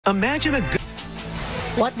Imagine a good...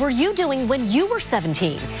 What were you doing when you were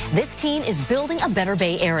 17? This teen is building a better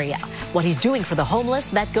Bay Area. What he's doing for the homeless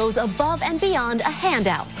that goes above and beyond a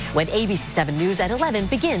handout. When ABC 7 News at 11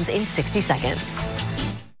 begins in 60 seconds.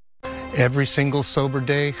 Every single sober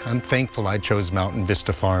day, I'm thankful I chose Mountain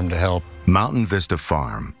Vista Farm to help. Mountain Vista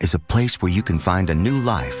Farm is a place where you can find a new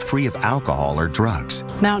life free of alcohol or drugs.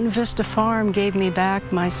 Mountain Vista Farm gave me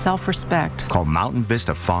back my self-respect. Call Mountain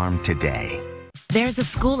Vista Farm today. There's a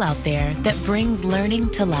school out there that brings learning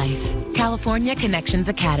to life. California Connections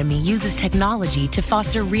Academy uses technology to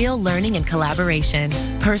foster real learning and collaboration.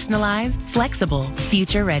 Personalized, flexible,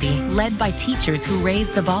 future-ready, led by teachers who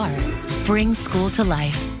raise the bar. Bring school to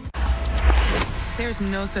life. There's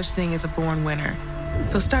no such thing as a born winner.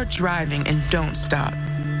 So start driving and don't stop.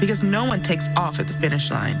 Because no one takes off at the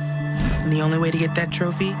finish line. And the only way to get that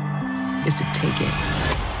trophy is to take it.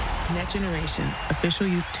 Net Generation, official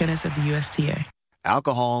youth tennis of the USTA.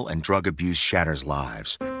 Alcohol and drug abuse shatters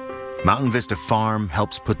lives. Mountain Vista Farm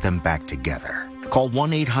helps put them back together. Call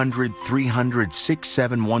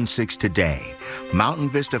 1-800-300-6716 today.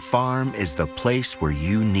 Mountain Vista Farm is the place where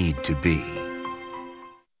you need to be.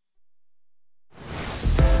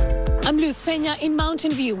 I'm Luz Peña in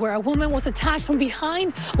Mountain View, where a woman was attacked from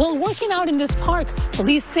behind while working out in this park.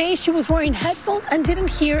 Police say she was wearing headphones and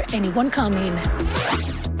didn't hear anyone coming.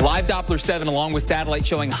 Live Doppler 7 along with satellite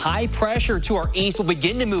showing high pressure to our east will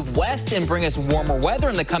begin to move west and bring us warmer weather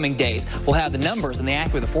in the coming days. We'll have the numbers and the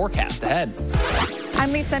accurate forecast ahead.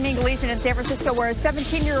 I'm Lisa Mingalition in San Francisco, where a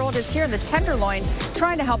 17-year-old is here in the Tenderloin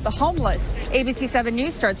trying to help the homeless. ABC 7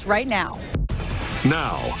 News starts right now.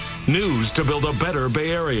 Now, news to build a better Bay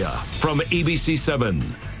Area from ABC 7.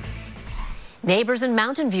 Neighbors in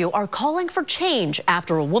Mountain View are calling for change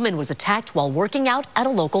after a woman was attacked while working out at a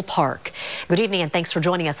local park. Good evening and thanks for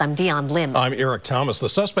joining us. I'm Dion Lim. I'm Eric Thomas. The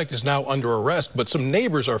suspect is now under arrest, but some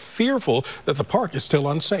neighbors are fearful that the park is still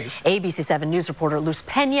unsafe. ABC 7 News reporter Luz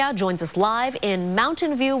Peña joins us live in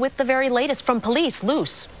Mountain View with the very latest from police.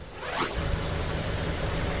 Luz.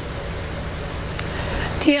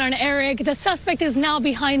 Dion and Eric, the suspect is now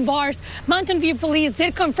behind bars. Mountain View police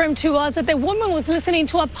did confirm to us that the woman was listening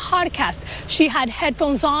to a podcast. She had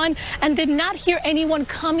headphones on and did not hear anyone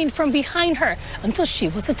coming from behind her until she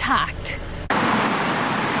was attacked.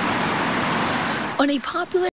 On a popular